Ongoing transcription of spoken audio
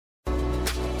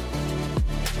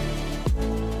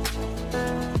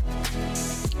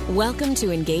Welcome to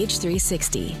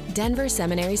Engage360, Denver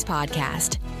Seminary's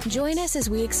podcast. Join us as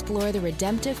we explore the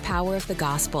redemptive power of the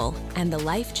gospel and the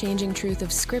life-changing truth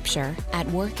of Scripture at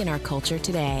work in our culture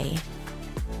today.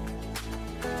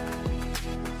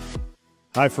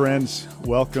 Hi, friends.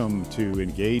 Welcome to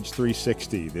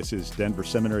Engage360. This is Denver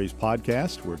Seminary's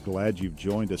podcast. We're glad you've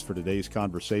joined us for today's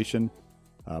conversation.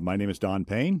 My name is Don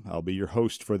Payne. I'll be your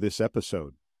host for this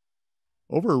episode.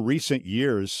 Over recent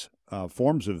years,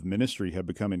 forms of ministry have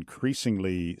become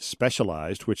increasingly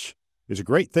specialized, which is a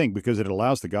great thing because it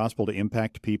allows the gospel to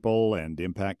impact people and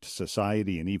impact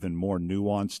society in even more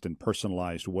nuanced and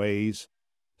personalized ways.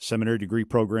 Seminary degree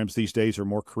programs these days are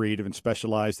more creative and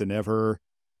specialized than ever,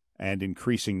 and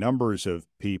increasing numbers of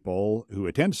people who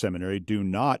attend seminary do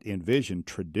not envision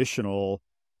traditional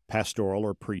pastoral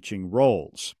or preaching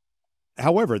roles.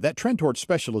 However, that trend towards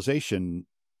specialization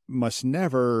must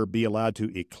never be allowed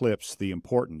to eclipse the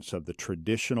importance of the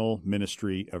traditional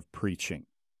ministry of preaching.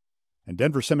 And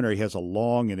Denver Seminary has a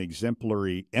long and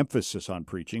exemplary emphasis on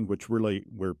preaching, which really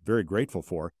we're very grateful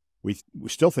for. We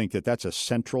still think that that's a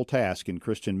central task in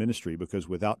Christian ministry because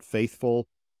without faithful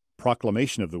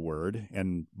proclamation of the Word,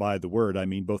 and by the Word I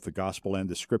mean both the gospel and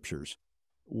the Scriptures,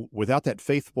 without that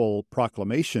faithful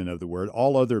proclamation of the Word,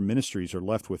 all other ministries are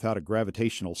left without a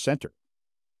gravitational center.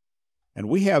 And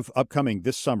we have upcoming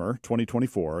this summer,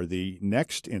 2024, the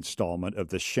next installment of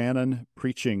the Shannon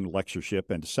Preaching Lectureship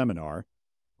and Seminar,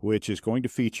 which is going to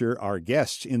feature our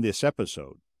guests in this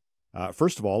episode.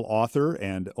 First of all, author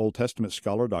and Old Testament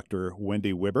scholar Dr.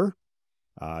 Wendy Widder,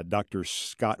 Dr.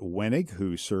 Scott Wenig,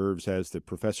 who serves as the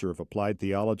Professor of Applied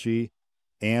Theology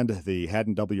and the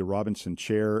Haddon W. Robinson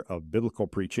Chair of Biblical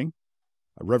Preaching,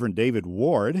 Reverend David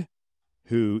Ward,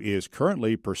 who is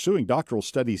currently pursuing doctoral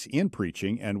studies in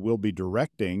preaching and will be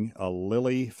directing a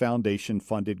Lilly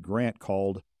Foundation-funded grant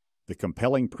called the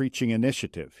Compelling Preaching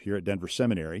Initiative here at Denver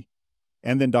Seminary,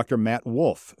 and then Dr. Matt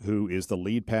Wolf, who is the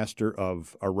lead pastor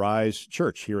of Arise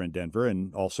Church here in Denver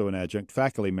and also an adjunct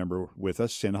faculty member with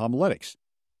us in homiletics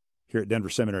here at Denver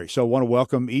Seminary. So I want to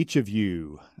welcome each of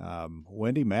you,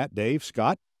 Wendy, Matt, Dave,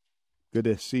 Scott. Good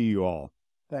to see you all.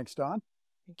 Thanks, Don.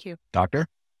 Thank you. Doctor?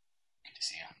 Good to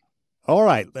see you. All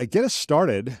right, get us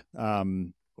started.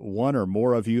 One or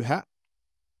more of you, how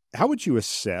would you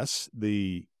assess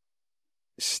the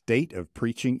state of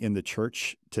preaching in the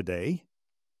church today?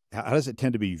 How does it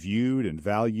tend to be viewed and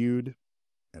valued,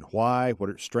 and why?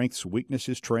 What are strengths,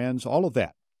 weaknesses, trends, all of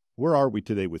that? Where are we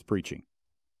today with preaching?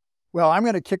 Well, I'm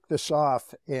going to kick this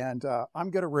off, and I'm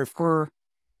going to refer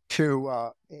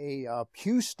to a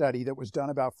Pew study that was done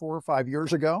about 4 or 5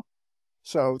 years ago.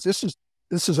 So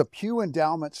this is a Pew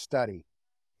Endowment study,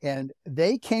 and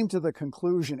they came to the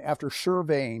conclusion after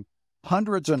surveying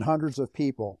hundreds and hundreds of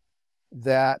people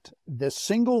that the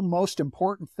single most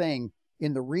important thing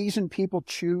in the reason people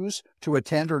choose to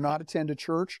attend or not attend a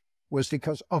church was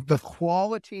because of the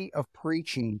quality of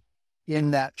preaching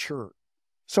in that church.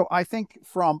 So I think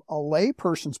from a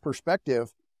layperson's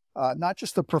perspective, not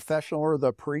just the professional or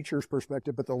the preacher's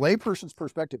perspective, but the layperson's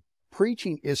perspective,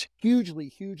 preaching is hugely,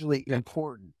 hugely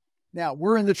important. Now,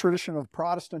 we're in the tradition of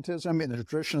Protestantism, in the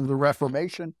tradition of the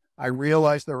Reformation. I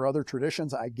realize there are other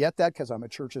traditions. I get that because I'm a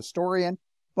church historian.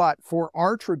 But for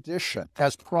our tradition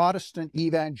as Protestant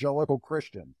evangelical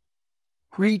Christians,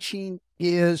 preaching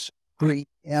is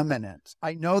preeminent.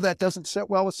 I know that doesn't sit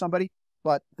well with somebody,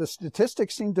 but the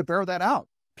statistics seem to bear that out.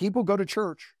 People go to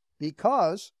church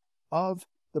because of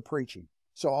the preaching.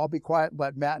 So I'll be quiet and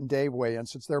let Matt and Dave weigh in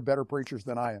since they're better preachers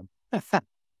than I am.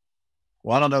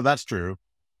 Well, I don't know if that's true.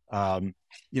 I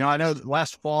know that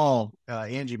last fall,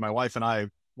 Angie, my wife, and I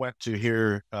went to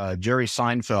hear Jerry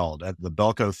Seinfeld at the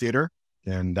Belco Theater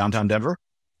in downtown Denver,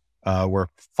 where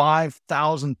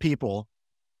 5,000 people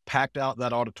packed out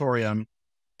that auditorium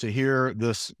to hear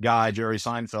this guy, Jerry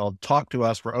Seinfeld, talk to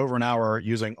us for over an hour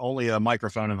using only a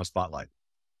microphone and a spotlight.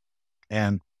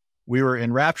 And we were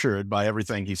enraptured by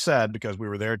everything he said because we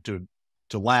were there to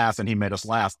laugh, and he made us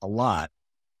laugh a lot.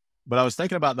 But I was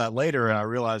thinking about that later, and I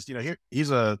realized, he's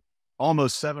a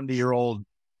almost 70-year-old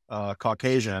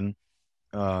Caucasian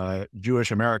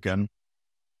Jewish American,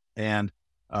 and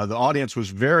the audience was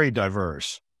very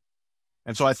diverse.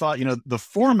 And so I thought, the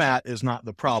format is not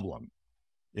the problem.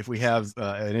 If we have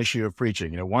an issue of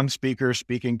preaching, one speaker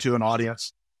speaking to an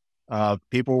audience,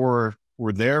 people were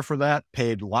there for that,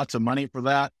 paid lots of money for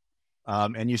that.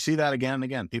 And you see that again and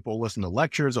again. People listen to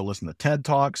lectures, they'll listen to TED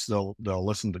Talks, they'll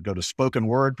go to spoken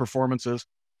word performances.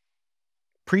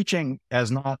 Preaching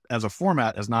as a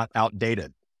format is not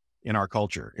outdated in our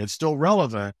culture. It's still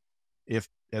relevant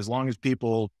as long as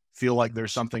people feel like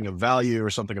there's something of value or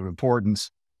something of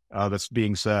importance that's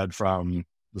being said from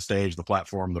the stage, the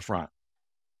platform, the front.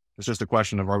 It's just a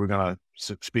question of, are we going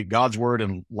to speak God's word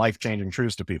and life-changing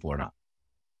truths to people or not?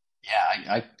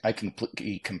 Yeah, I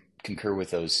completely concur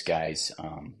with those guys.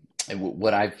 And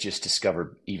what I've just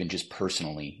discovered, even just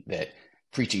personally, that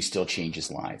preaching still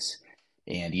changes lives.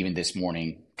 And even this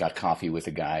morning, got coffee with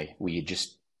a guy. We had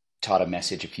just taught a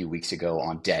message a few weeks ago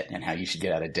on debt and how you should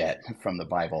get out of debt from the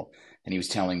Bible. And he was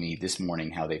telling me this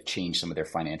morning how they've changed some of their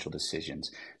financial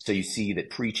decisions. So you see that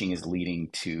preaching is leading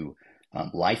to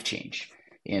life change.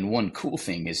 And one cool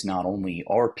thing is not only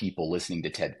are people listening to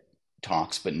TED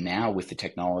Talks, but now with the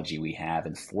technology we have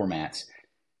and formats,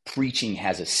 preaching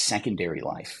has a secondary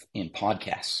life in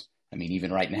podcasts. I mean,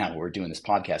 even right now we're doing this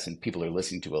podcast and people are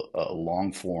listening to a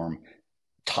long form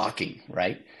talking,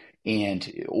 right?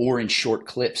 Or in short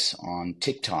clips on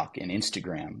TikTok and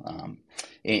Instagram.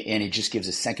 And it just gives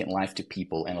a second life to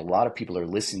people. And a lot of people are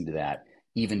listening to that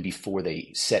even before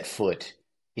they set foot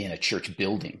in a church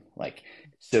building.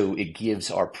 So it gives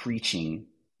our preaching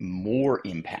more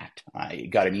impact. I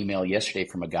got an email yesterday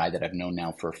from a guy that I've known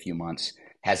now for a few months,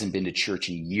 hasn't been to church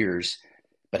in years,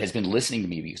 but has been listening to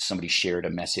me because somebody shared a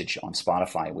message on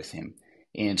Spotify with him.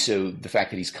 And so the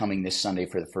fact that he's coming this Sunday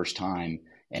for the first time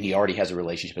and he already has a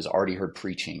relationship, has already heard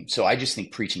preaching. So I just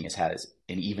think preaching has had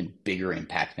an even bigger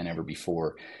impact than ever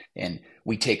before. And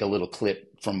we take a little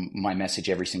clip from my message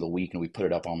every single week and we put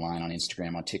it up online on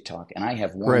Instagram, on TikTok. And I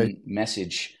have one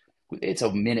message. It's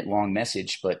a minute-long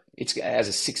message, but it has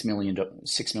a 6 million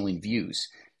views.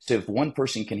 So if one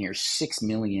person can hear 6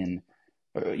 million,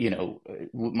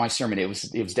 my sermon, it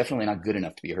was definitely not good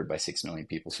enough to be heard by 6 million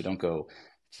people. So don't go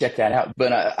check that out.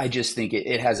 But I just think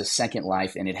it has a second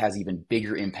life, and it has even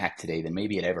bigger impact today than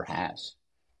maybe it ever has.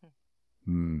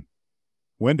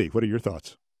 Wendy, what are your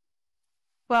thoughts?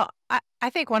 Well, I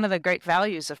think one of the great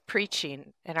values of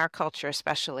preaching in our culture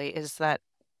especially is that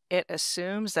it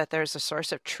assumes that there's a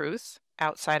source of truth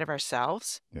outside of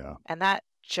ourselves. Yeah. And that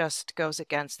just goes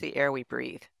against the air we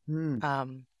breathe.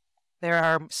 There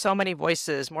are so many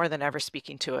voices more than ever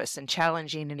speaking to us and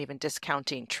challenging and even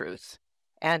discounting truth.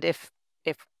 And if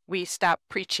we stop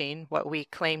preaching what we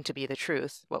claim to be the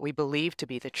truth, what we believe to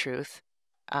be the truth,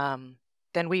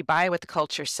 then we buy what the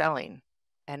culture's selling.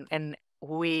 And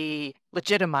we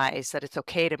legitimize that it's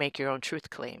okay to make your own truth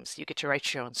claims. You get to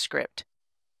write your own script.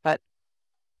 But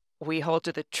we hold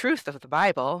to the truth of the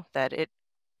Bible, that it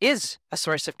is a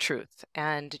source of truth,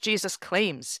 and Jesus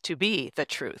claims to be the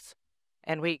truth.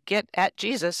 And we get at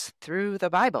Jesus through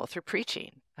the Bible, through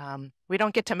preaching. We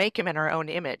don't get to make him in our own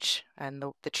image and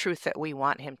the truth that we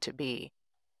want him to be.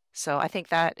 So I think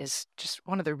that is just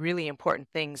one of the really important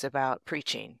things about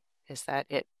preaching, is that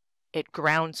it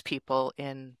grounds people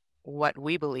in what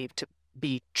we believe to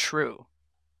be true.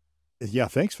 Yeah,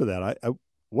 thanks for that. I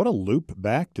want to loop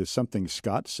back to something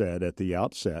Scott said at the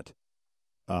outset,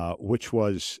 which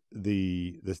was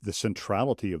the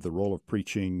centrality of the role of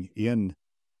preaching in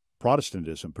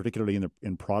Protestantism, particularly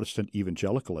in Protestant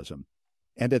evangelicalism.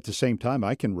 And at the same time,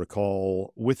 I can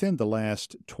recall within the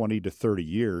last 20 to 30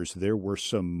 years, there were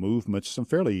some movements, some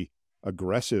fairly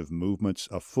aggressive movements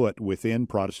afoot within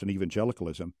Protestant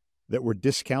evangelicalism that were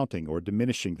discounting or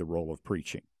diminishing the role of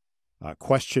preaching,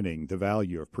 questioning the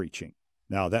value of preaching.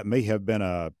 Now, that may have been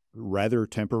a rather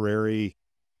temporary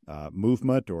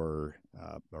movement or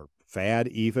fad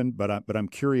even, but I'm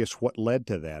curious what led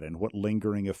to that and what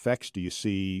lingering effects do you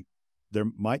see there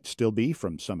might still be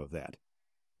from some of that?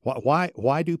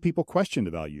 Why do people question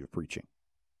the value of preaching?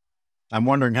 I'm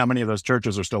wondering how many of those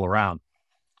churches are still around.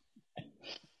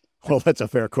 Well, that's a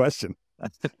fair question.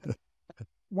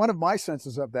 One of my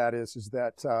senses of that is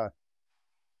that,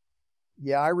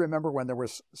 I remember when there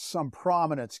was some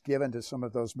prominence given to some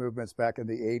of those movements back in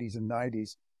the 80s and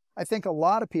 90s. I think a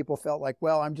lot of people felt like,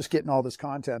 well, I'm just getting all this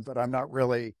content, but I'm not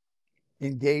really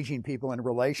engaging people in a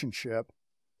relationship,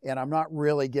 and I'm not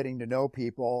really getting to know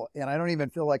people, and I don't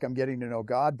even feel like I'm getting to know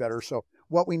God better. So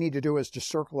what we need to do is just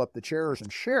circle up the chairs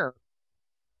and share.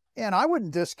 And I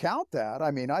wouldn't discount that. I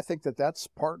mean, I think that that's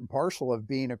part and parcel of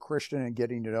being a Christian and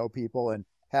getting to know people and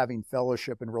having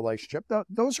fellowship and relationship.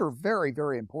 Those are very,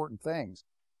 very important things.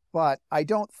 But I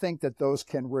don't think that those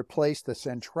can replace the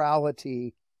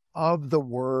centrality of the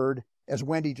word, as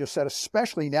Wendy just said,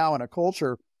 especially now in a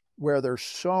culture where there's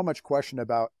so much question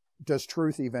about, does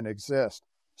truth even exist?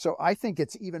 So I think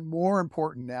it's even more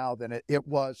important now than it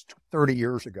was 30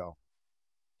 years ago.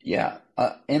 Yeah.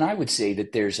 And I would say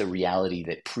that there's a reality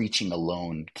that preaching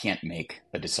alone can't make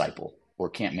a disciple or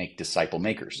can't make disciple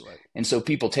makers. Right. And so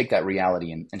people take that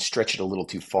reality and stretch it a little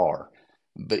too far.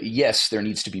 But yes, there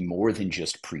needs to be more than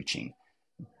just preaching.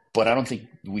 But I don't think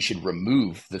we should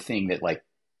remove the thing that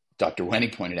Dr.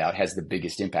 Wenig pointed out, has the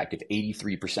biggest impact. If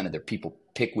 83% of their people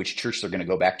pick which church they're going to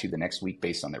go back to the next week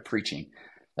based on their preaching,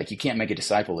 like, you can't make a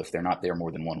disciple if they're not there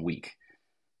more than 1 week.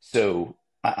 So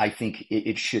I think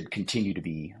it should continue to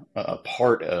be a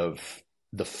part of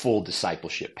the full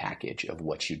discipleship package of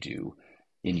what you do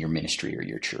in your ministry or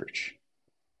your church.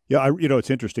 Yeah, it's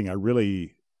interesting. I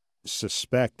really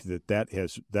suspect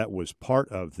that was part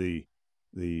of the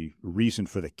reason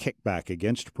for the kickback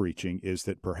against preaching, is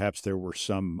that perhaps there were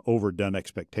some overdone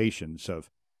expectations of,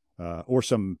 or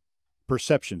some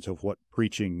perceptions of what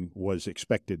preaching was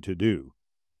expected to do.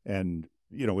 And,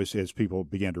 as people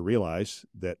began to realize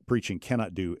that preaching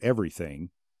cannot do everything,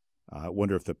 I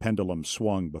wonder if the pendulum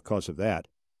swung because of that.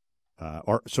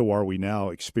 So are we now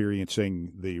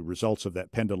experiencing the results of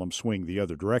that pendulum swing the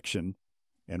other direction,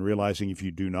 and realizing if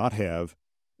you do not have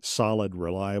solid,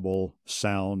 reliable,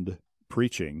 sound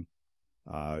preaching,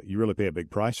 you really pay a big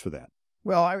price for that?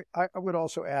 Well, I would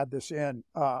also add this in.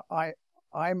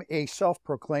 I'm a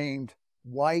self-proclaimed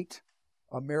white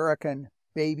American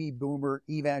baby boomer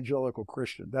evangelical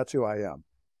Christian. That's who I am.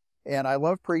 And I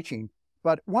love preaching.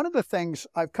 But one of the things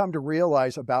I've come to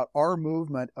realize about our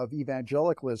movement of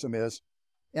evangelicalism is,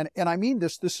 and I mean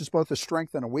this is both a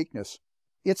strength and a weakness,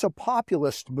 it's a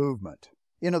populist movement.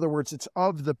 In other words, it's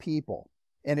of the people.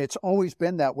 And it's always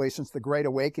been that way since the Great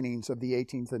Awakenings of the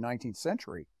 18th and 19th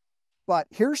century. But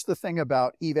here's the thing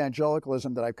about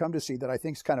evangelicalism that I've come to see that I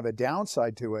think is kind of a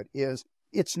downside to it, is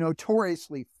it's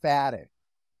notoriously faddish.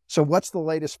 So what's the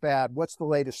latest fad? What's the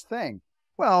latest thing?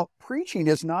 Well, preaching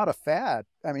is not a fad.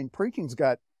 I mean, preaching's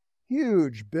got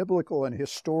huge biblical and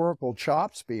historical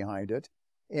chops behind it.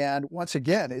 And once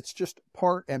again, it's just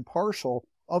part and parcel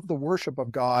of the worship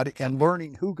of God and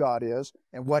learning who God is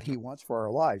and what he wants for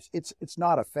our lives. It's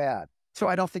not a fad. So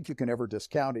I don't think you can ever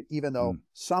discount it, even though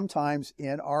sometimes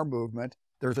in our movement,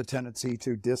 there's a tendency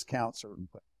to discount certain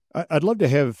things. I'd love to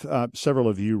have several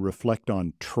of you reflect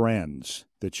on trends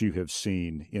that you have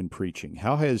seen in preaching.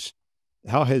 How has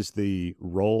the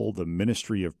role, the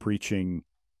ministry of preaching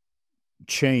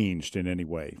changed in any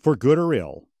way, for good or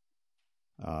ill,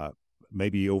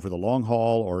 maybe over the long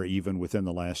haul or even within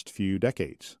the last few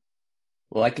decades?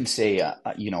 Well, I can say,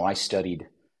 I studied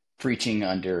preaching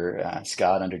under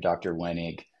Scott, under Dr.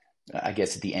 Wenig, I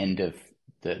guess at the end of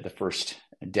the first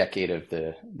decade of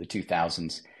the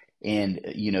 2000s. And,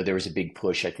 there was a big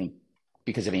push, I think,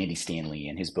 because of Andy Stanley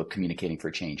and his book, Communicating for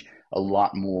Change, a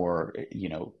lot more,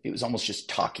 it was almost just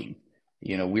talking.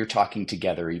 We're talking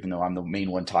together, even though I'm the main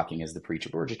one talking as the preacher,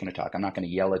 but we're just going to talk. I'm not going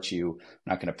to yell at you.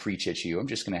 I'm not going to preach at you. I'm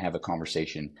just going to have a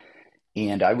conversation.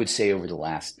 And I would say over the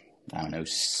last,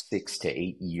 6 to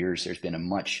 8 years, there's been a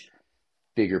much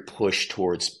bigger push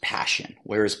towards passion.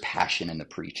 Where is passion in the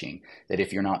preaching? That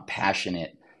if you're not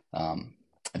passionate,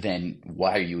 then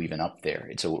why are you even up there?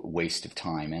 It's a waste of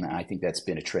time. And I think that's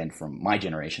been a trend from my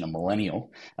generation, a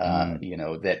millennial,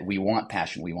 that we want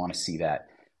passion. We want to see that.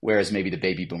 Whereas maybe the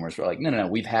baby boomers were like, no,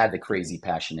 we've had the crazy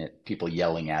passionate people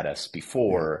yelling at us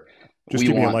before. Yeah. We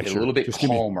want it a little bit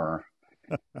calmer.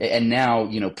 And now,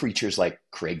 preachers like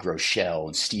Craig Groeschel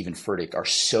and Stephen Furtick are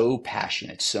so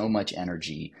passionate, so much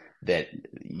energy that,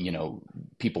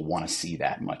 people want to see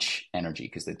that much energy,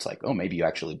 because it's like, oh, maybe you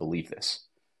actually believe this.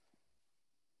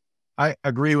 I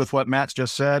agree with what Matt's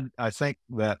just said. I think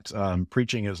that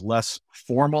preaching is less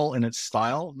formal in its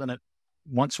style than it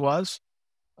once was.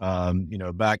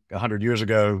 Back 100 years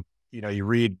ago, you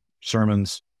read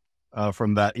sermons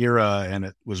from that era, and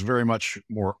it was very much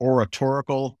more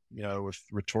oratorical, with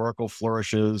rhetorical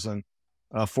flourishes and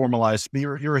formalized.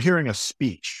 You're hearing a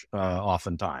speech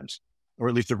oftentimes, or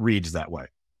at least it reads that way.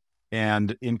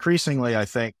 And increasingly, I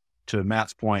think, to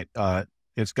Matt's point,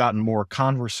 it's gotten more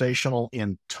conversational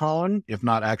in tone, if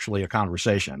not actually a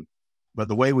conversation. But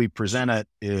the way we present it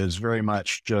is very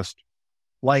much just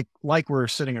like we're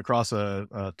sitting across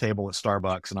a table at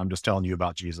Starbucks and I'm just telling you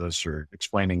about Jesus or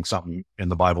explaining something in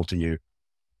the Bible to you.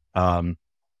 And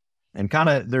kind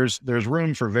of there's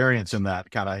room for variance in that,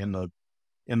 kind of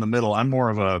in the middle. I'm more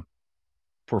of a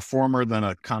performer than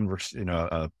a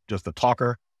just a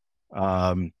talker,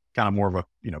 kind of more of a,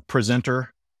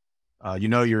 presenter.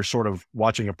 You're sort of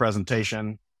watching a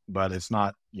presentation, but it's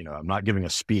not, I'm not giving a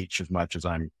speech as much as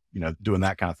I'm, doing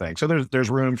that kind of thing. So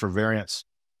there's room for variance.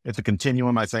 It's a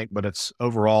continuum, I think, but it's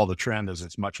overall the trend is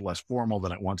it's much less formal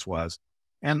than it once was.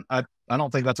 And I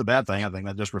don't think that's a bad thing. I think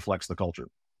that just reflects the culture.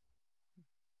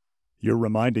 You're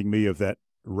reminding me of that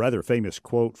rather famous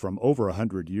quote from over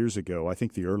 100 years ago, I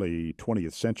think the early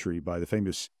 20th century, by the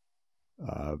famous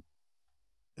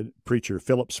preacher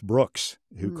Phillips Brooks,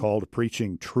 who called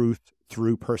preaching truth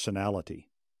through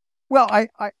personality. Well,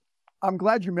 I'm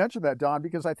glad you mentioned that, Don,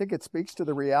 because I think it speaks to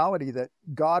the reality that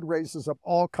God raises up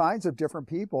all kinds of different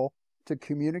people to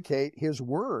communicate his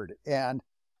word. And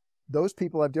those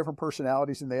people have different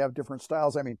personalities and they have different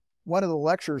styles. I mean, one of the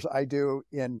lectures I do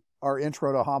in our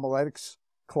intro to homiletics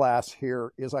class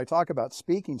here is I talk about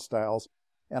speaking styles,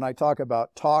 and I talk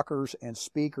about talkers and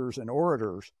speakers and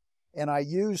orators. And I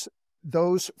use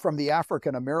those from the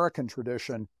African American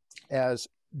tradition as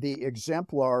the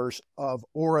exemplars of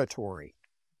oratory,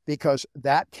 because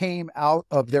that came out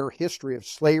of their history of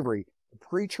slavery. The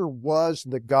preacher was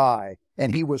the guy,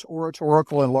 and he was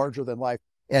oratorical and larger than life.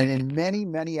 And in many,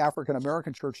 many African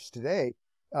American churches today,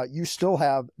 you still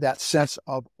have that sense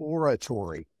of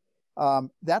oratory.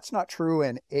 That's not true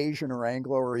in Asian or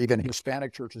Anglo or even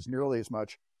Hispanic churches nearly as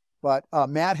much. But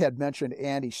Matt had mentioned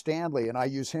Andy Stanley, and I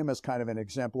use him as kind of an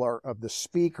exemplar of the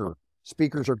speaker.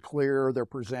 Speakers are clear, they're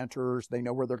presenters, they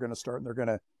know where they're going to start and they're going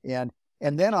to end.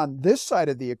 And then on this side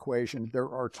of the equation, there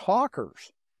are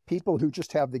talkers, people who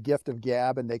just have the gift of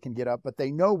gab and they can get up, but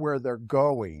they know where they're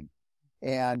going.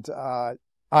 And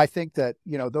I think that,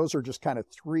 those are just kind of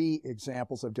three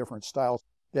examples of different styles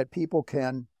that people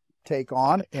can take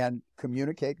on and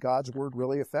communicate God's word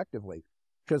really effectively.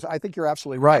 Because I think you're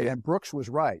absolutely right. And Brooks was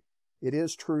right. It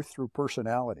is truth through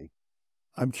personality.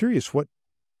 I'm curious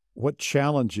what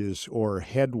challenges or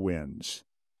headwinds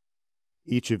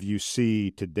each of you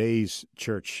see today's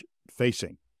church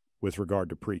facing with regard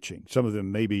to preaching. Some of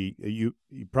them maybe you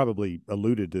probably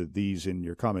alluded to these in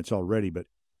your comments already, but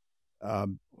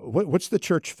what's the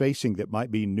church facing that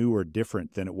might be new or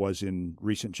different than it was in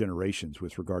recent generations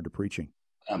with regard to preaching?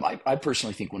 I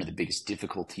personally think one of the biggest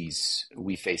difficulties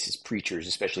we face as preachers,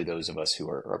 especially those of us who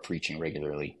are preaching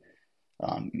regularly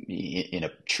in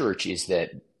a church, is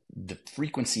that the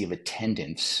frequency of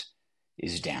attendance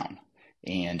is down.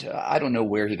 And I don't know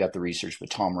where he got the research, but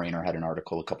Tom Rainer had an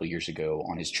article a couple of years ago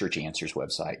on his Church Answers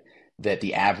website that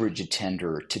the average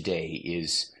attender today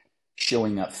is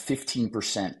showing up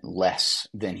 15% less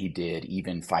than he did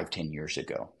even 5-10 years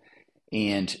ago.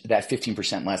 And that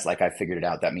 15% less, like I figured it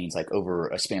out, that means like over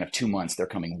a span of 2 months, they're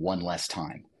coming one less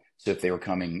time. So if they were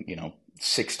coming,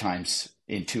 6 times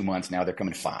in 2 months, now they're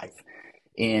coming 5.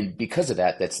 And because of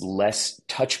that, that's less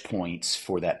touch points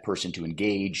for that person to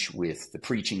engage with the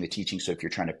preaching, the teaching. So if you're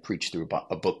trying to preach through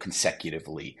a book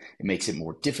consecutively, it makes it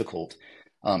more difficult.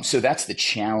 So that's the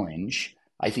challenge.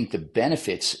 I think the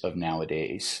benefits of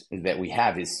nowadays that we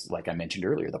have is, like I mentioned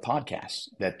earlier, the podcast,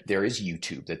 that there is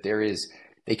YouTube, that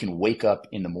they can wake up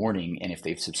in the morning, and if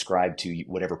they've subscribed to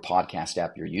whatever podcast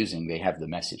app you're using, they have the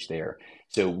message there.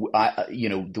 So,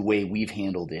 the way we've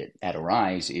handled it at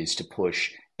Arise is to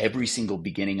push every single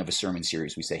beginning of a sermon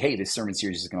series. We say, hey, this sermon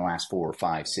series is going to last 4 or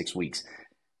 5, 6 weeks.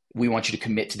 We want you to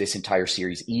commit to this entire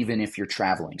series, even if you're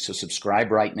traveling. So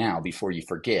subscribe right now before you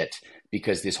forget,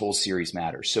 because this whole series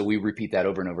matters. So we repeat that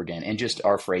over and over again. And just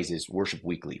our phrase is worship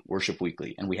weekly, worship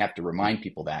weekly. And we have to remind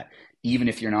people that even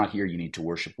if you're not here, you need to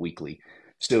worship weekly.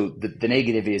 So the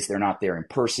negative is they're not there in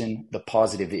person. The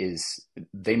positive is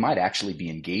they might actually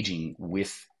be engaging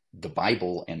with the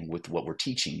Bible and with what we're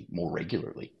teaching more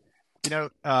regularly.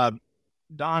 Don,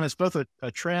 it's both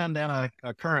a trend and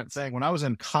a current thing. When I was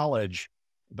in college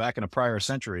back in a prior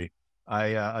century,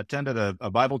 I attended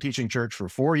a Bible teaching church for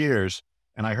 4 years,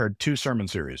 and I heard 2 sermon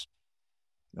series.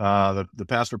 The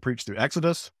pastor preached through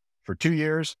Exodus for 2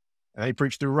 years, and he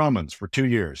preached through Romans for 2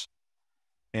 years.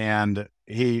 And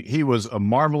he was a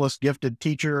marvelous, gifted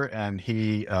teacher, and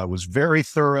he was very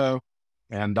thorough.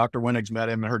 And Dr. Wenig's met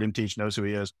him and heard him teach, knows who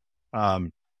he is.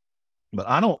 But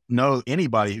I don't know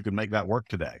anybody who could make that work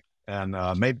today. And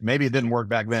maybe it didn't work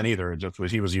back then either. It just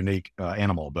was, he was a unique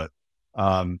animal. But,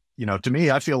 to me,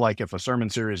 I feel like if a sermon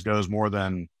series goes more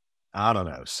than,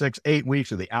 6-8 weeks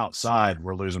to the outside,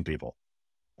 we're losing people.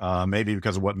 Maybe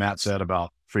because of what Matt said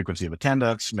about frequency of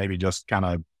attendance, maybe just kind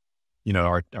of,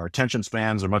 our attention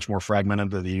spans are much more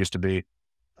fragmented than they used to be.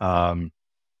 But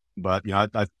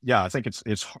I think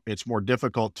it's more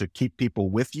difficult to keep people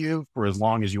with you for as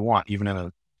long as you want, even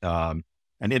in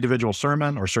an individual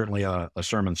sermon or certainly a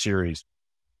sermon series,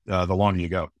 the longer you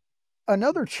go.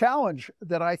 Another challenge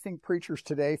that I think preachers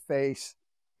today face,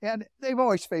 and they've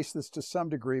always faced this to some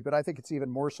degree, but I think it's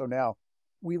even more so now.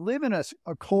 We live in a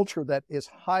culture that is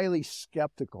highly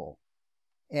skeptical.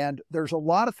 And there's a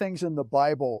lot of things in the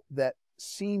Bible that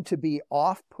seem to be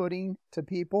off-putting to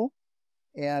people.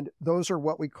 And those are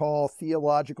what we call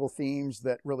theological themes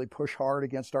that really push hard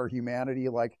against our humanity.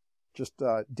 Like just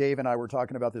Dave and I were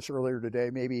talking about this earlier today,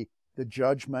 maybe the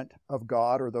judgment of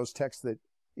God, or those texts that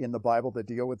in the Bible that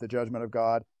deal with the judgment of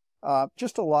God.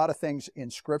 Just a lot of things in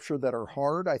Scripture that are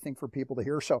hard, I think, for people to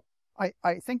hear. So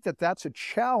I think that that's a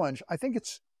challenge. I think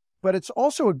it's but it's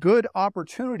also a good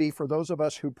opportunity for those of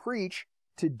us who preach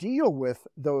to deal with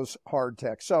those hard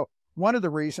texts. So one of the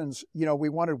reasons, we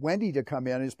wanted Wendy to come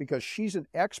in is because she's an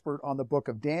expert on the book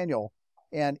of Daniel,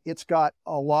 and it's got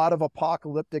a lot of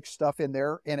apocalyptic stuff in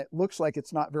there, and it looks like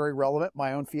it's not very relevant.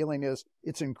 My own feeling is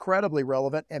it's incredibly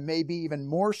relevant, and maybe even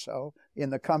more so in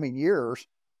the coming years.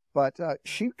 But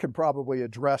she could probably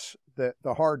address the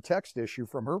hard text issue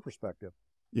from her perspective.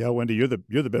 Yeah, Wendy, you're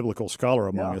the biblical scholar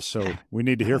among us, so we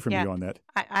need to hear from you on that.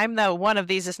 I'm the one of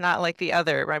these is not like the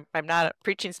other. I'm not,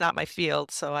 preaching's not my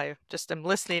field, so I just am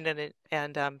listening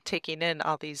and taking in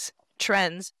all these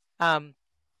trends.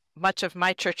 Much of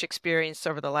my church experience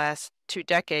over the last 2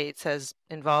 decades has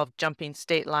involved jumping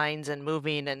state lines and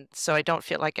moving, and so I don't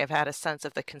feel like I've had a sense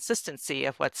of the consistency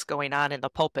of what's going on in the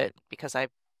pulpit because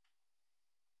I've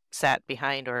sat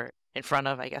behind or in front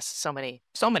of, I guess, so many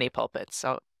pulpits.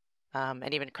 So.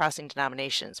 And even crossing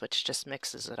denominations, which just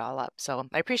mixes it all up. So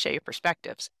I appreciate your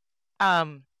perspectives.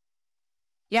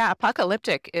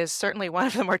 Apocalyptic is certainly one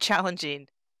of the more challenging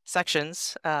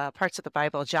sections, parts of the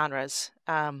Bible genres.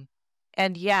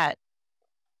 And yet,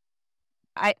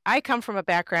 I come from a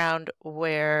background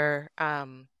where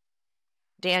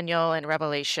Daniel and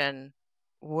Revelation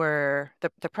were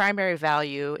the primary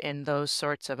value in those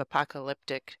sorts of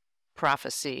apocalyptic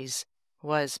prophecies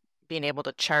was being able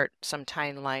to chart some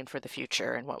timeline for the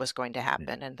future and what was going to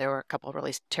happen. And there were a couple of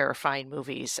really terrifying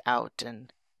movies out,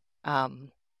 and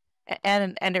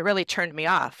it really turned me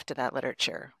off to that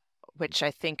literature, which I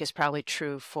think is probably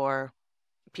true for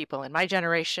people in my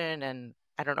generation, and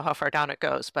I don't know how far down it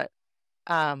goes. But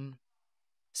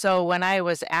so when I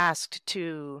was asked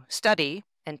to study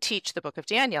and teach the book of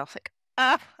Daniel, I was like,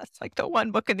 that's like the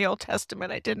one book in the Old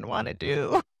Testament I didn't want to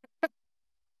do.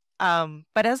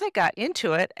 But as I got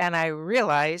into it and I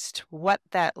realized what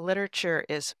that literature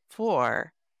is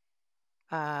for,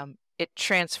 it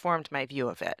transformed my view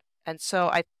of it. And so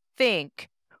I think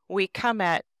we come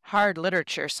at hard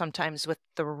literature sometimes with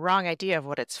the wrong idea of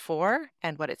what it's for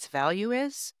and what its value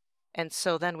is. And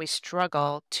so then we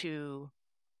struggle to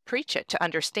preach it, to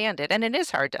understand it. And it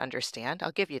is hard to understand,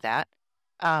 I'll give you that.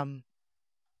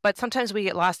 But sometimes we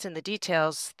get lost in the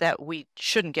details that we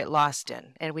shouldn't get lost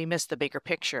in, and we miss the bigger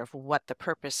picture of what the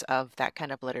purpose of that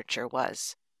kind of literature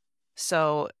was.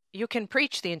 So you can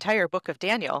preach the entire book of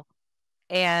Daniel,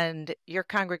 and your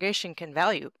congregation can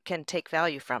take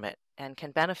value from it and can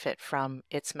benefit from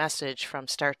its message from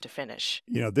start to finish.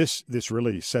 This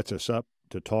really sets us up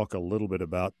to talk a little bit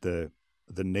about the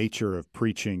nature of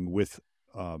preaching with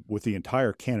the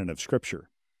entire canon of Scripture.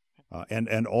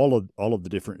 And all of the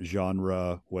different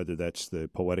genre, whether that's the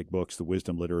poetic books, the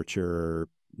wisdom literature,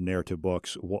 narrative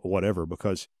books, whatever,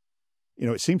 because,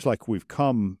 it seems like we've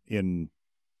come in,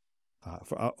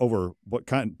 over what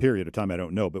kind of period of time, I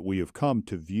don't know, but we have come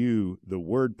to view the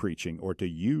word preaching or to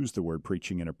use the word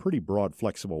preaching in a pretty broad,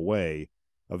 flexible way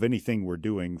of anything we're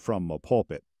doing from a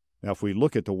pulpit. Now, if we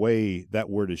look at the way that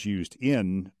word is used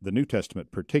in the New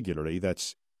Testament particularly,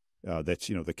 that's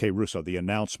the kerusso, the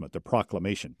announcement, the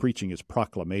proclamation. Preaching is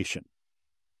proclamation.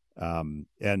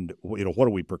 And what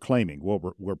are we proclaiming?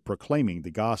 Well, we're proclaiming the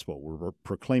gospel. We're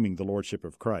proclaiming the lordship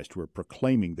of Christ. We're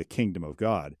proclaiming the kingdom of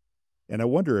God. And I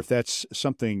wonder if that's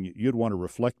something you'd want to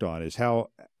reflect on, is how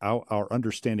our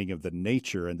understanding of the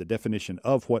nature and the definition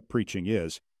of what preaching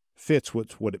is fits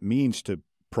with what it means to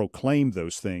proclaim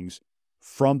those things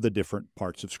from the different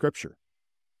parts of Scripture.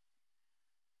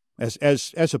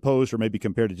 As opposed or maybe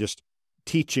compared to just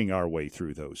teaching our way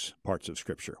through those parts of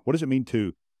Scripture. What does it mean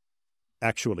to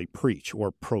actually preach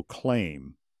or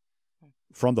proclaim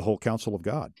from the whole counsel of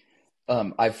God?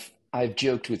 I've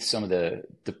joked with some of the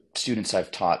students I've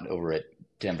taught over at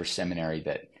Denver Seminary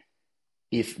that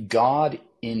if God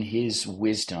in his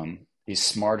wisdom is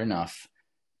smart enough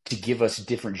to give us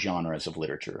different genres of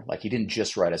literature, like he didn't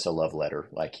just write us a love letter,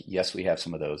 like yes, we have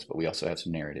some of those, but we also have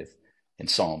some narrative and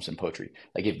Psalms and poetry.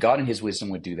 Like if God in his wisdom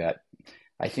would do that,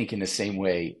 I think in the same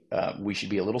way, we should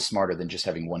be a little smarter than just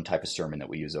having one type of sermon that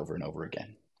we use over and over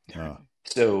again.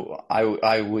 So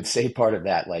I would say part of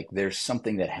that, like there's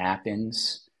something that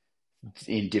happens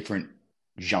in different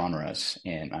genres,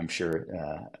 and I'm sure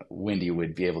Wendy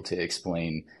would be able to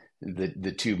explain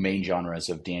the two main genres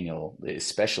of Daniel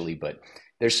especially, but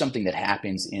there's something that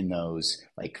happens in those,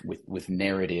 like with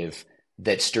narrative,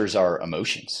 that stirs our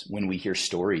emotions. When we hear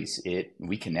stories,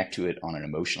 we connect to it on an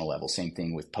emotional level. Same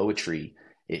thing with poetry.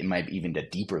 It might be even a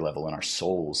deeper level in our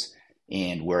souls.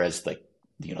 And whereas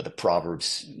the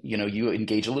Proverbs, you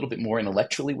engage a little bit more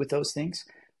intellectually with those things,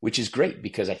 which is great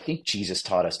because I think Jesus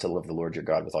taught us to love the Lord your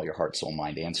God with all your heart, soul,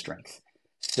 mind, and strength.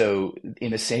 So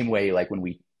in the same way, like when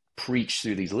we preach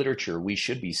through these literature, we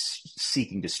should be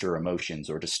seeking to stir emotions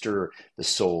or to stir the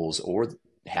souls or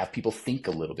have people think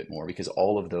a little bit more, because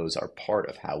all of those are part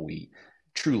of how we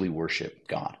truly worship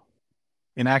God.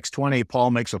 In Acts 20,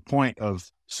 Paul makes a point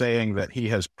of saying that he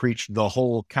has preached the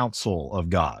whole counsel of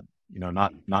God,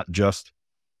 not just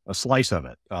a slice of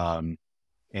it.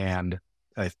 And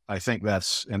I think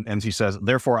that's, and he says,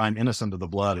 therefore I'm innocent of the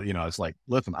blood. It's like,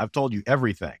 listen, I've told you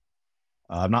everything.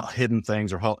 I've not hidden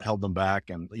things or held them back.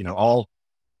 And,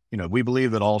 we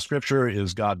believe that all scripture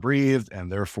is God breathed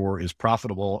and therefore is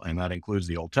profitable. And that includes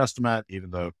the Old Testament,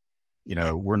 even though,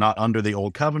 we're not under the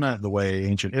old covenant the way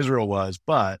ancient Israel was,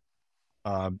 but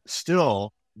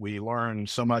still we learn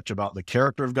so much about the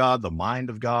character of God, the mind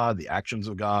of God, the actions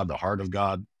of God, the heart of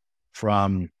God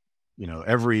from,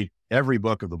 every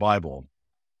book of the Bible.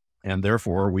 And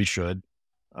therefore we should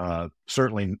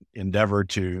certainly endeavor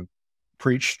to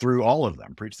preach through all of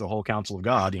them, preach the whole counsel of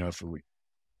God.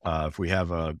 If we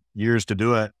have years to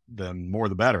do it, then more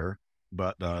the better.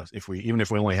 But even if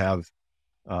we only have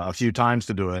a few times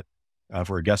to do it,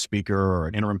 for a guest speaker or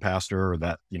an interim pastor or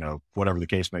that, whatever the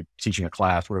case may, teaching a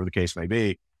class, whatever the case may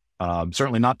be,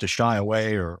 certainly not to shy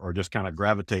away or just kind of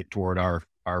gravitate toward our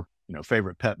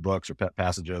favorite pet books or pet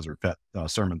passages or pet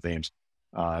sermon themes.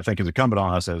 I think is incumbent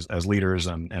on us as leaders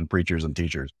and preachers and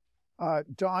teachers.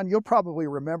 Don, you'll probably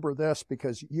remember this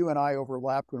because you and I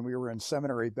overlapped when we were in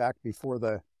seminary back before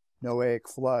the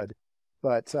Noahic flood.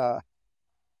 But,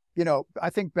 I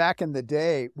think back in the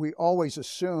day, we always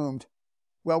assumed,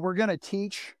 well, we're going to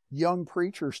teach young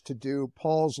preachers to do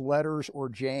Paul's letters or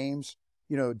James,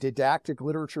 didactic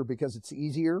literature because it's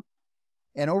easier.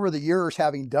 And over the years,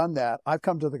 having done that, I've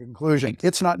come to the conclusion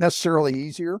it's not necessarily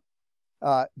easier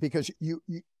because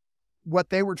what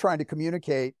they were trying to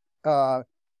communicate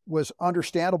was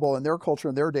understandable in their culture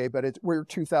in their day, but we're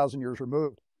 2,000 years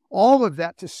removed. All of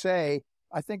that to say,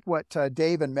 I think what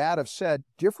Dave and Matt have said,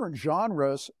 different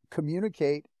genres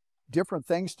communicate different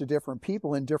things to different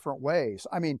people in different ways.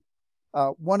 I mean,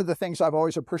 one of the things I've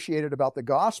always appreciated about the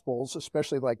Gospels,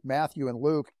 especially like Matthew and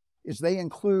Luke, is they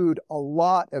include a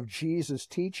lot of Jesus'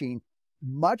 teaching,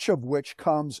 much of which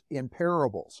comes in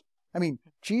parables. I mean,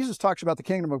 Jesus talks about the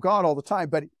kingdom of God all the time,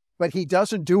 but he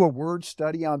doesn't do a word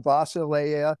study on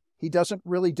Basileia. He doesn't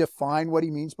really define what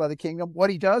he means by the kingdom. What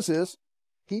he does is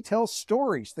he tells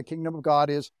stories. The kingdom of God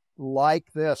is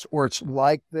like this, or it's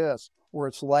like this, or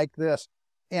it's like this.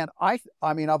 And I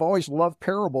mean, I've always loved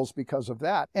parables because of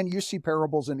that. And you see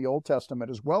parables in the Old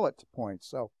Testament as well at points.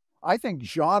 So I think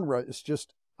genre is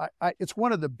just, it's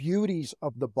one of the beauties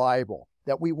of the Bible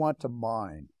that we want to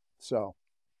mine. So.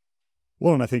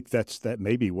 Well, and I think that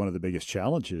may be one of the biggest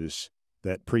challenges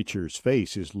that preachers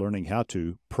face is learning how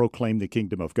to proclaim the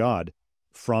kingdom of God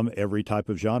from every type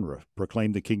of genre,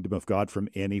 proclaim the kingdom of God from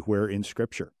anywhere in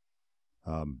Scripture.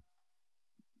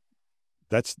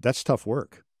 That's tough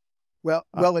work. Well,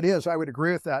 it is. I would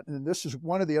agree with that. And this is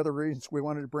one of the other reasons we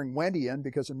wanted to bring Wendy in,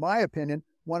 because in my opinion,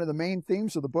 one of the main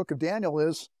themes of the book of Daniel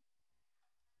is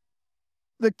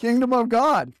the kingdom of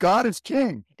God. God is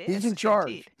king. He's in charge.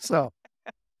 Indeed. So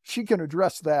she can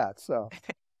address that. So.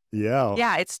 Yeah.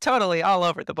 Yeah, it's totally all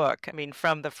over the book. I mean,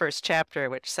 from the first chapter,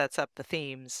 which sets up the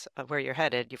themes of where you're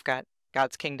headed, you've got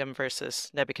God's kingdom versus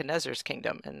Nebuchadnezzar's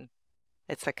kingdom. And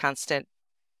it's a constant,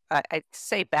 I'd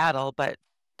say battle, but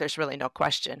there's really no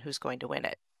question who's going to win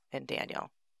it in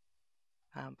Daniel.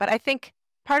 But I think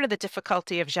part of the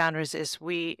difficulty of genres is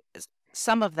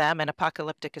some of them, and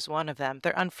apocalyptic is one of them,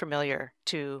 they're unfamiliar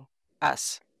to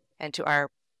us and to our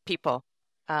people.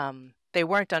 They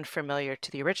weren't unfamiliar to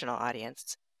the original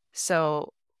audience.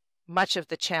 So much of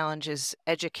the challenge is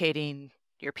educating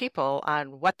your people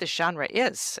on what this genre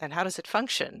is and how does it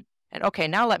function. And okay,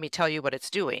 now let me tell you what it's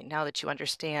doing, now that you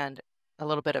understand a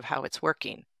little bit of how it's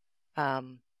working.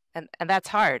 And that's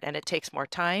hard, and it takes more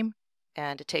time,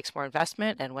 and it takes more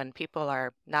investment. And when people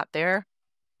are not there,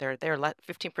 they're there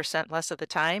 15% less of the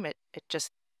time. It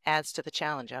just adds to the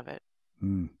challenge of it.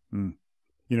 Mm-hmm.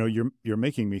 You're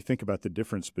making me think about the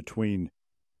difference between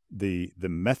the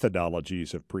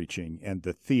methodologies of preaching and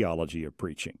the theology of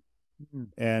preaching. Mm-hmm.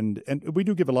 And we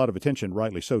do give a lot of attention,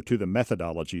 rightly so, to the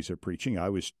methodologies of preaching. I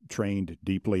was trained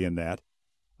deeply in that.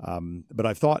 But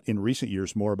I've thought in recent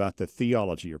years more about the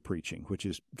theology of preaching, which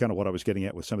is kind of what I was getting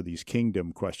at with some of these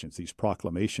kingdom questions, these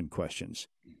proclamation questions.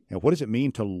 And what does it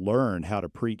mean to learn how to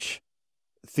preach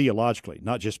theologically,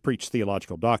 not just preach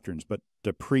theological doctrines, but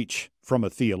to preach from a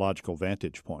theological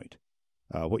vantage point?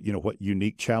 What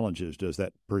unique challenges does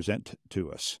that present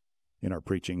to us in our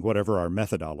preaching, whatever our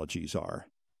methodologies are?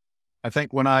 I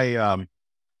think when I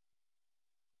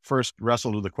first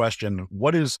wrestled with the question,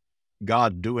 what is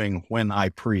God doing when I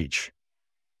preach?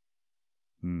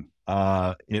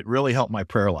 it really helped my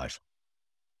prayer life,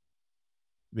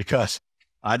 because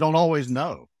I don't always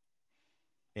know.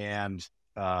 And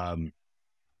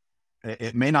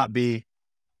it may not be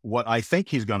what I think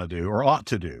he's going to do or ought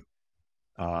to do.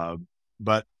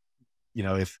 But,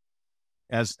 if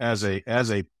as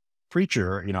a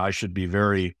preacher, I should be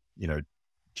very,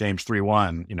 James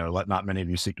 3:1, let not many of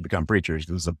you seek to become preachers.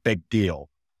 This is a big deal.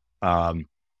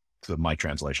 To my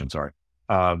translation, sorry.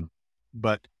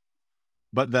 But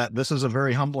that this is a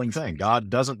very humbling thing. God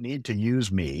doesn't need to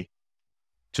use me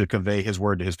to convey his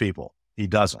word to his people. He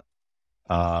doesn't.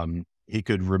 He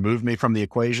could remove me from the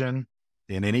equation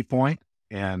in any point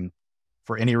and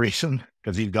for any reason,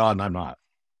 because he's God and I'm not.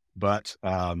 But,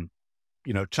 trying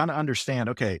to understand,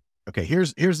 okay,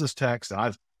 here's this text, and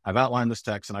I've outlined this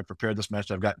text, and I prepared this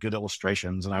message. I've got good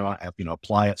illustrations, and I want to,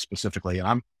 apply it specifically.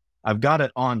 And I've got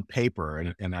it on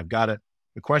paper, and I've got it.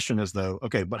 The question is, though,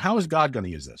 okay, but how is God going to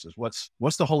use this?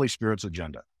 What's the Holy Spirit's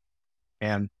agenda?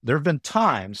 And there have been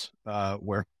times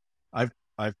where I've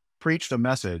preached a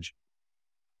message,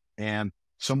 and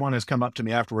someone has come up to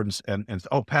me afterwards and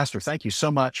oh, Pastor, thank you so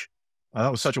much. That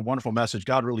was such a wonderful message.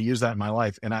 God really used that in my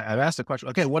life. And I've asked the question,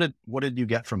 okay, what did you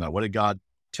get from that? What did God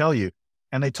tell you?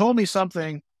 And they told me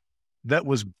something that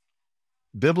was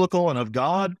biblical and of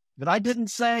God that I didn't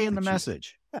say in the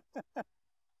message.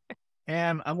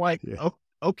 And I'm like,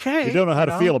 okay. You don't know how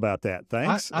to feel about that.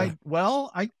 Thanks. I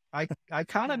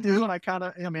kind of do.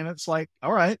 And it's like,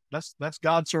 all right, that's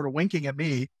God sort of winking at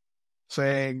me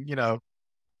saying,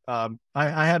 I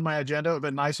had my agenda. It would have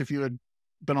been nice if you had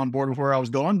been on board with where I was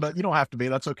going, but you don't have to be.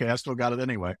 That's okay. I still got it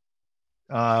anyway.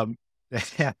 And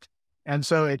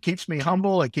so it keeps me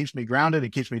humble. It keeps me grounded.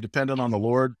 It keeps me dependent on the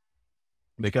Lord,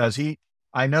 because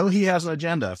I know he has an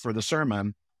agenda for the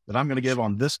sermon that I'm going to give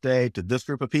on this day to this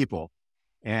group of people.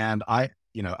 And I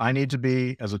need to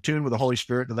be as attuned with the Holy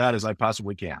Spirit to that as I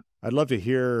possibly can. I'd love to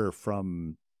hear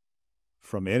from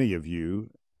any of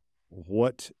you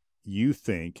what you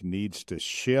think needs to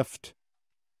shift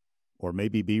or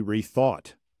maybe be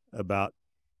rethought about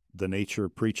the nature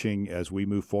of preaching as we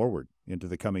move forward into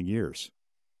the coming years.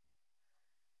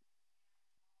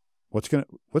 What's going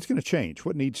to change?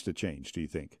 What needs to change, do you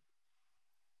think?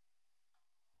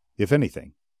 If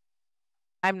anything.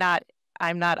 I'm not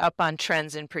up on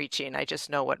trends in preaching. I just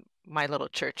know what my little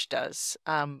church does.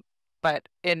 But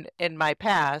in my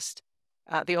past,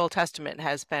 the Old Testament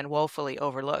has been woefully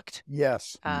overlooked.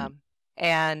 Yes.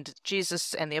 And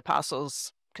Jesus and the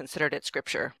apostles considered it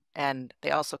scripture, and they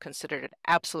also considered it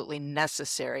absolutely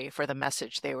necessary for the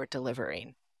message they were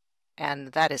delivering. And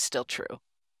that is still true.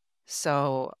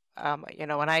 So,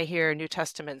 when I hear New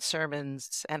Testament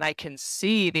sermons and I can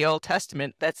see the Old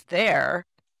Testament that's there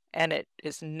and it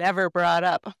is never brought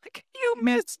up, I'm like, you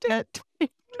missed it. You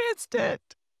missed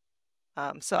it.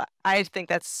 So I think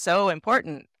that's so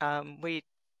important. The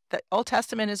Old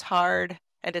Testament is hard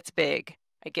and it's big.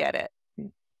 I get it.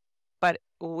 But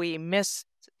we miss,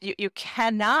 you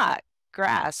cannot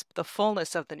grasp the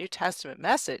fullness of the New Testament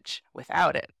message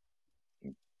without it.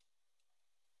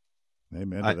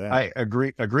 Amen to that. I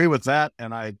agree with that.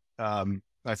 And I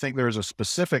think there's a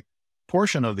specific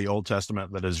portion of the Old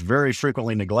Testament that is very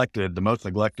frequently neglected. The most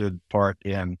neglected part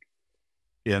in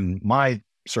my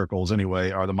circles anyway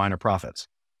are the minor prophets.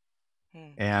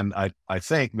 And I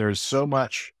think there's so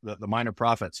much that the minor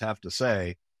prophets have to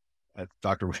say.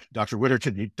 Dr. Widder,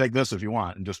 can you take this if you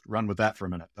want and just run with that for a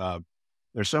minute?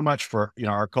 There's so much for,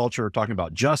 our culture, talking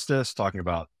about justice, talking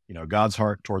about, God's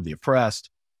heart toward the oppressed,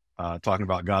 talking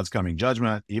about God's coming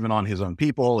judgment, even on his own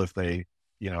people, if they,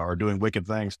 are doing wicked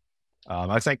things.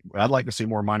 I think I'd like to see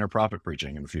more minor prophet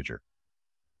preaching in the future.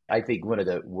 I think one of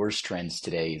the worst trends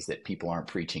today is that people aren't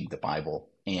preaching the Bible,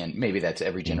 and maybe that's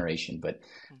every generation, but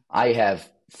I have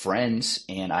friends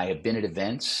and I have been at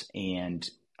events and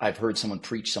I've heard someone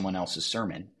preach someone else's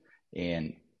sermon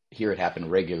and hear it happen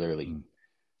regularly.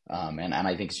 And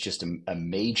I think it's just a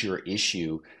major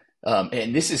issue.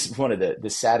 And this is one of the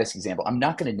saddest example. I'm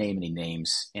not going to name any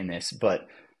names in this, but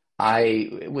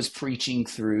I was preaching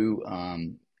through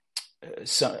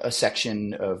a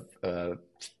section of,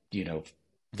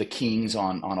 the Kings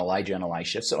on Elijah and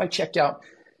Elisha. So I checked out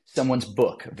someone's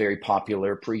book, a very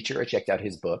popular preacher. I checked out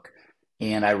his book.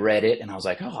 And I read it and I was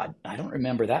like, oh, I don't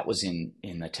remember that was in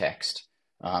the text.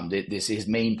 This is his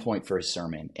main point for his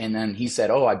sermon. And then he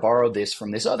said, oh, I borrowed this from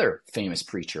this other famous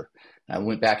preacher. And I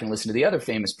went back and listened to the other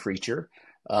famous preacher,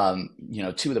 two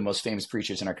of the most famous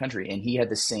preachers in our country. And he had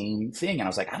the same thing. And I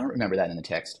was like, I don't remember that in the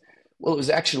text. Well, it was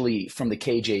actually from the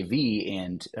KJV,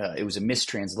 and it was a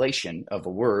mistranslation of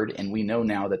a word. And we know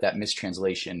now that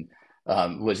mistranslation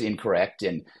was incorrect.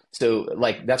 And so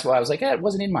like, that's why I was like, it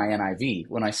wasn't in my NIV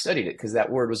when I studied it, because that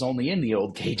word was only in the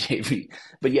old KJV.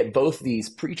 But yet both these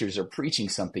preachers are preaching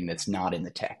something that's not in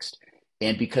the text.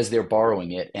 And because they're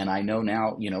borrowing it, and I know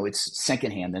now, it's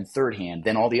secondhand, then third hand,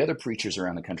 then all the other preachers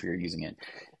around the country are using it.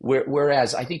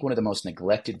 Whereas I think one of the most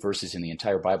neglected verses in the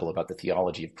entire Bible about the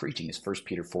theology of preaching is 1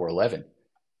 Peter 4:11.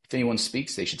 If anyone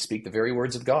speaks, they should speak the very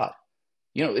words of God.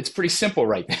 It's pretty simple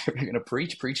right there. If you're going to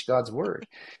preach God's word.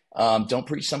 Don't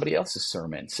preach somebody else's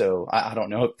sermon. So I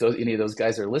don't know if any of those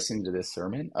guys are listening to this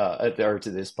sermon or to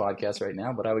this podcast right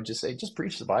now, but I would just say, just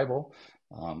preach the Bible.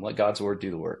 Let God's word do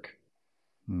the work.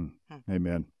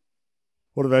 Amen.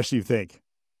 What do the rest of you think?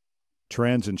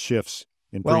 Trends and shifts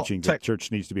in preaching that the church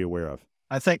needs to be aware of?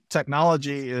 I think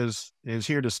technology is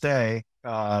here to stay,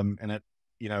 and it,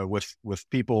 with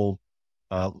people,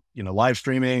 live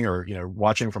streaming or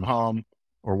watching from home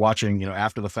or watching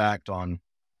after the fact on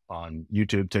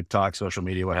YouTube, TikTok, social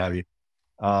media, what have you.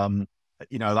 I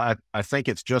think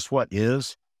it's just what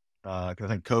is. I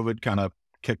think COVID kind of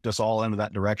kicked us all into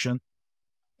that direction,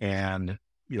 and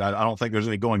I don't think there's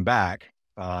any going back.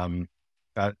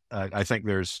 I think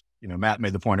there's, Matt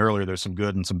made the point earlier, there's some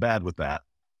good and some bad with that.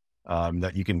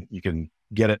 That you can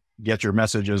get your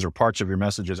messages or parts of your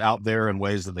messages out there in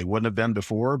ways that they wouldn't have been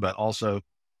before, but also,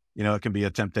 it can be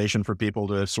a temptation for people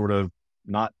to sort of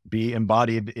not be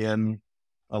embodied in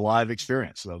a live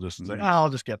experience. They'll just say, I'll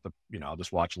just get I'll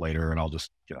just watch later and I'll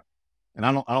just, and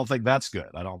I don't think that's good.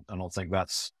 I don't think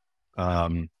that's,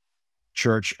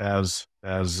 church as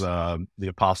the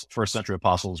first century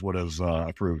apostles would have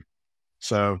approved.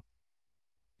 So,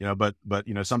 but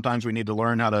sometimes we need to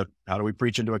learn how do we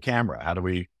preach into a camera? How do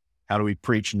we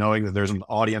preach knowing that there's an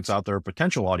audience out there, a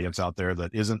potential audience out there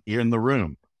that isn't in the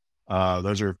room?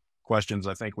 Those are questions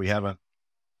I think we haven't,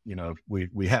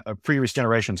 previous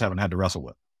generations haven't had to wrestle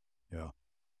with. Yeah.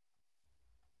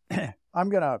 I'm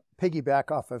going to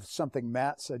piggyback off of something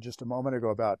Matt said just a moment ago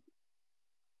about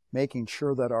making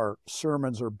sure that our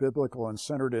sermons are biblical and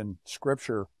centered in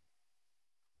Scripture.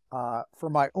 For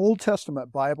my Old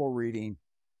Testament Bible reading,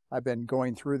 I've been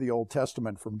going through the Old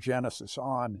Testament from Genesis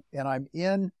on, and I'm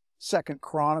in 2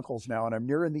 Chronicles now, and I'm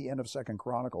nearing the end of 2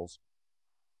 Chronicles.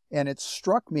 And it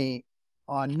struck me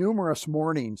on numerous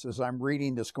mornings as I'm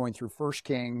reading this, going through 1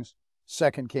 Kings,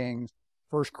 2 Kings,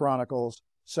 1 Chronicles,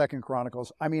 2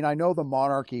 Chronicles. I mean, I know the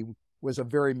monarchy was a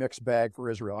very mixed bag for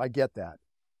Israel. I get that.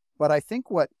 But I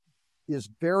think what is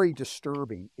very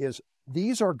disturbing is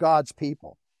these are God's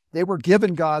people. They were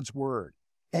given God's word,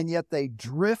 and yet they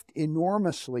drift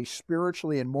enormously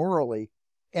spiritually and morally.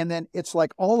 And then it's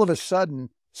like all of a sudden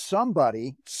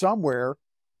somebody somewhere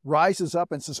rises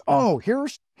up and says, oh,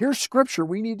 here's Scripture.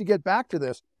 We need to get back to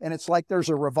this. And it's like there's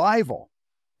a revival.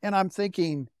 And I'm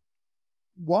thinking,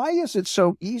 why is it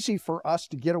so easy for us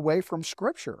to get away from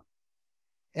Scripture?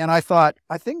 And I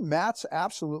think Matt's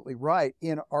absolutely right.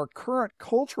 In our current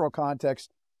cultural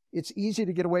context, it's easy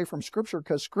to get away from Scripture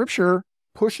because Scripture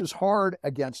pushes hard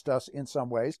against us in some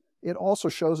ways. It also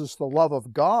shows us the love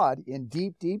of God in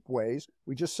deep, deep ways.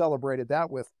 We just celebrated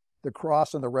that with the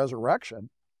cross and the resurrection.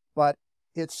 But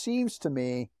it seems to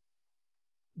me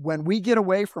when we get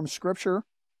away from Scripture,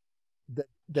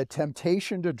 the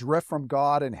temptation to drift from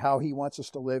God and how He wants us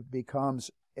to live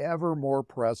becomes ever more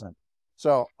present.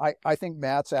 So I think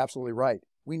Matt's absolutely right.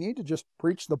 We need to just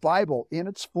preach the Bible in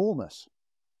its fullness.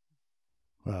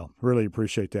 Well, really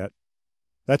appreciate that.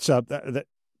 That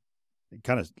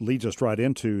kind of leads us right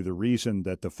into the reason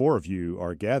that the four of you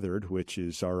are gathered, which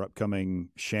is our upcoming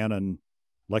Shannon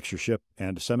lectureship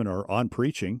and seminar on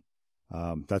preaching.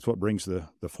 That's what brings the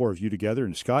four of you together.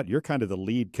 And Scott, you're kind of the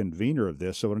lead convener of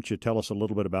this, so why don't you tell us a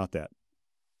little bit about that?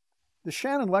 The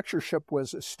Shannon lectureship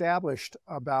was established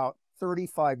about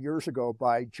 35 years ago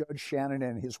by Judge Shannon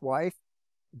and his wife.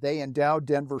 They endowed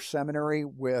Denver Seminary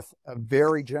with a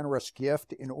very generous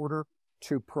gift in order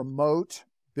to promote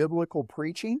biblical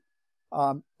preaching.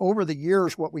 Over the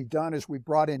years, what we've done is we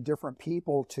brought in different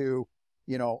people to,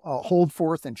 hold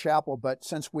forth in chapel. But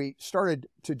since we started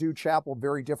to do chapel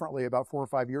very differently about 4 or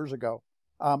 5 years ago,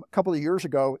 a couple of years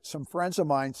ago, some friends of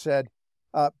mine said,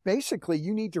 basically,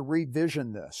 you need to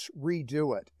revision this,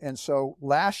 redo it. And so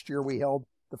last year we held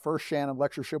the first Shannon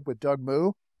lectureship with Doug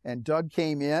Moo, and Doug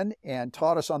came in and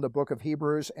taught us on the book of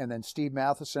Hebrews, and then Steve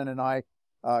Matheson and I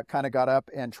kind of got up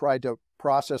and tried to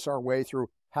process our way through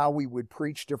how we would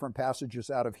preach different passages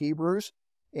out of Hebrews.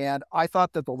 And I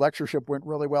thought that the lectureship went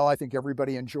really well. I think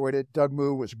everybody enjoyed it. Doug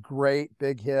Moo was great,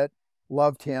 big hit,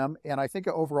 loved him, and I think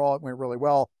overall it went really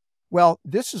well. Well,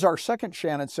 this is our second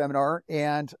Shannon seminar,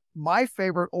 and my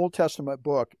favorite Old Testament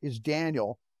book is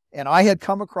Daniel. And I had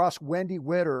come across Wendy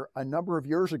Widder a number of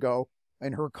years ago,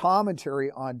 in her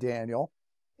commentary on Daniel.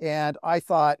 And I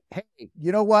thought, hey,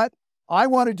 you know what? I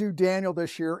want to do Daniel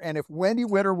this year. And if Wendy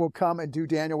Widder will come and do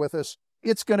Daniel with us,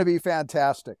 it's going to be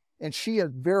fantastic. And she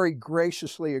has very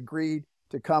graciously agreed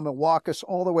to come and walk us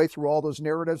all the way through all those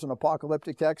narratives and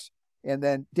apocalyptic texts. And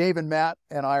then Dave and Matt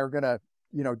and I are going to,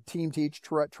 team teach,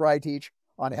 try teach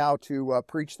on how to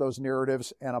preach those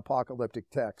narratives and apocalyptic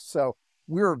texts. So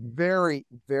we're very,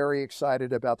 very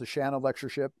excited about the Shannon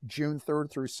Lectureship, June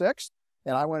 3rd through 6th.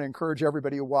 And I want to encourage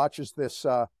everybody who watches this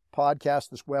podcast,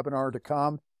 this webinar to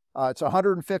come. It's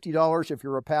 $150 if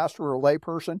you're a pastor or a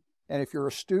layperson. And if you're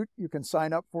a student, you can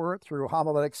sign up for it through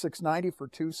Homiletics 690 for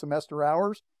 2 semester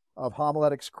hours of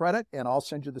homiletics credit, and I'll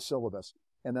send you the syllabus.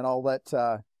 And then I'll let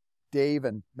Dave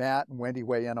and Matt and Wendy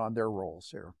weigh in on their roles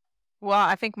here. Well,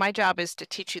 I think my job is to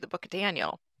teach you the book of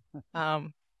Daniel.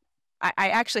 I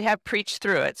actually have preached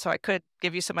through it, so I could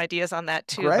give you some ideas on that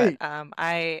too. Great. But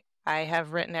I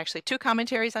have written actually 2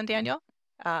 commentaries on Daniel,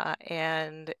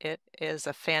 and it is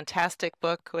a fantastic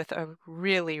book with a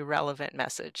really relevant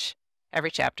message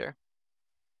every chapter.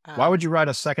 Why would you write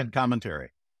a second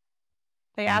commentary?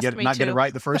 They asked me not to. get it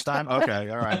right the first time? Okay,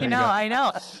 all right. I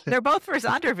know. They're both for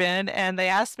Zondervan, and they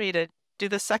asked me to do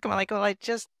the second one. Like, well,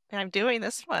 I'm doing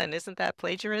this one. Isn't that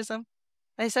plagiarism?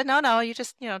 They said, no, you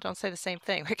just, don't say the same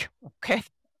thing. Like, okay.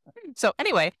 So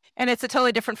anyway, and it's a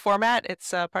totally different format.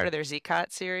 It's part of their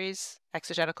ZCOT series,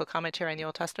 Exegetical Commentary on the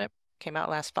Old Testament, came out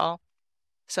last fall.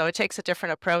 So it takes a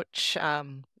different approach.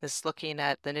 It's looking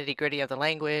at the nitty gritty of the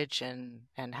language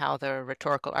and how the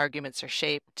rhetorical arguments are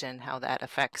shaped and how that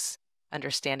affects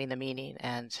understanding the meaning.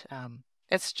 And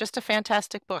it's just a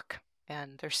fantastic book.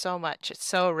 And there's so much. It's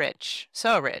so rich,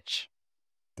 so rich.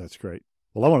 That's great.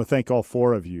 Well, I want to thank all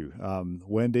 4 of you,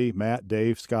 Wendy, Matt,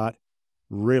 Dave, Scott.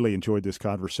 Really enjoyed this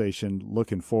conversation.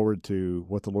 Looking forward to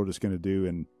what the Lord is going to do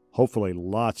and hopefully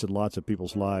lots and lots of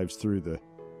people's lives through the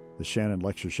Shannon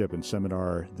Lectureship and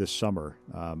Seminar this summer.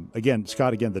 Again,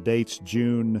 Scott, the dates,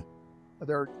 June.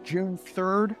 They're June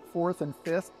 3rd, 4th, and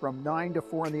 5th from 9 to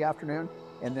 4 in the afternoon,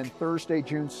 and then Thursday,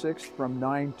 June 6th from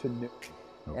 9 to noon.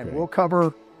 Okay. And we'll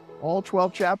cover all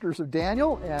 12 chapters of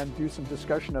Daniel and do some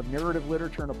discussion of narrative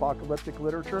literature and apocalyptic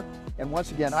literature. And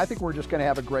once again, I think we're just going to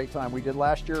have a great time. We did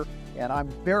last year, and I'm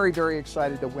very, very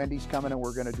excited that Wendy's coming and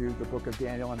we're going to do the book of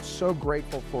Daniel. I'm so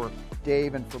grateful for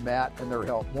Dave and for Matt and their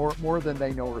help, more than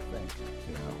they know or think.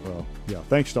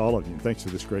 Thanks to all of you. Thanks for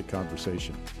this great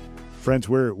conversation. Friends,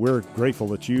 we're grateful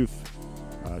that you've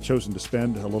chosen to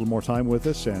spend a little more time with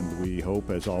us, and we hope,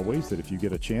 as always, that if you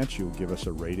get a chance, you'll give us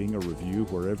a rating, a review,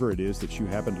 wherever it is that you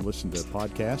happen to listen to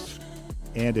podcasts.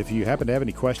 And if you happen to have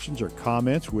any questions or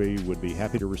comments, we would be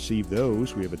happy to receive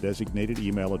those. We have a designated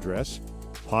email address,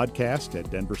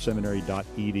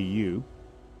 podcast@denverseminary.edu.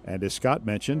 And as Scott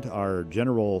mentioned, our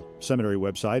general seminary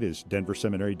website is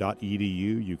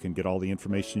denverseminary.edu. You can get all the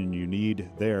information you need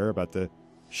there about the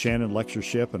Shannon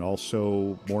Lectureship and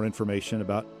also more information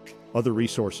about other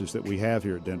resources that we have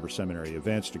here at Denver Seminary,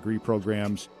 events, degree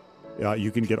programs.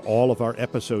 You can get all of our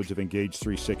episodes of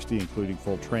Engage360, including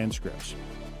full transcripts.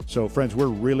 So, friends, we're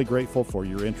really grateful for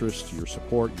your interest, your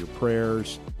support, your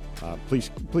prayers.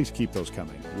 Please keep those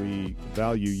coming. We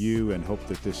value you and hope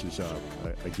that this is a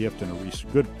gift and a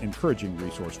good, encouraging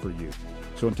resource for you.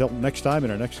 So until next time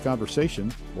in our next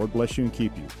conversation, Lord bless you and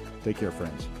keep you. Take care,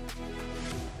 friends.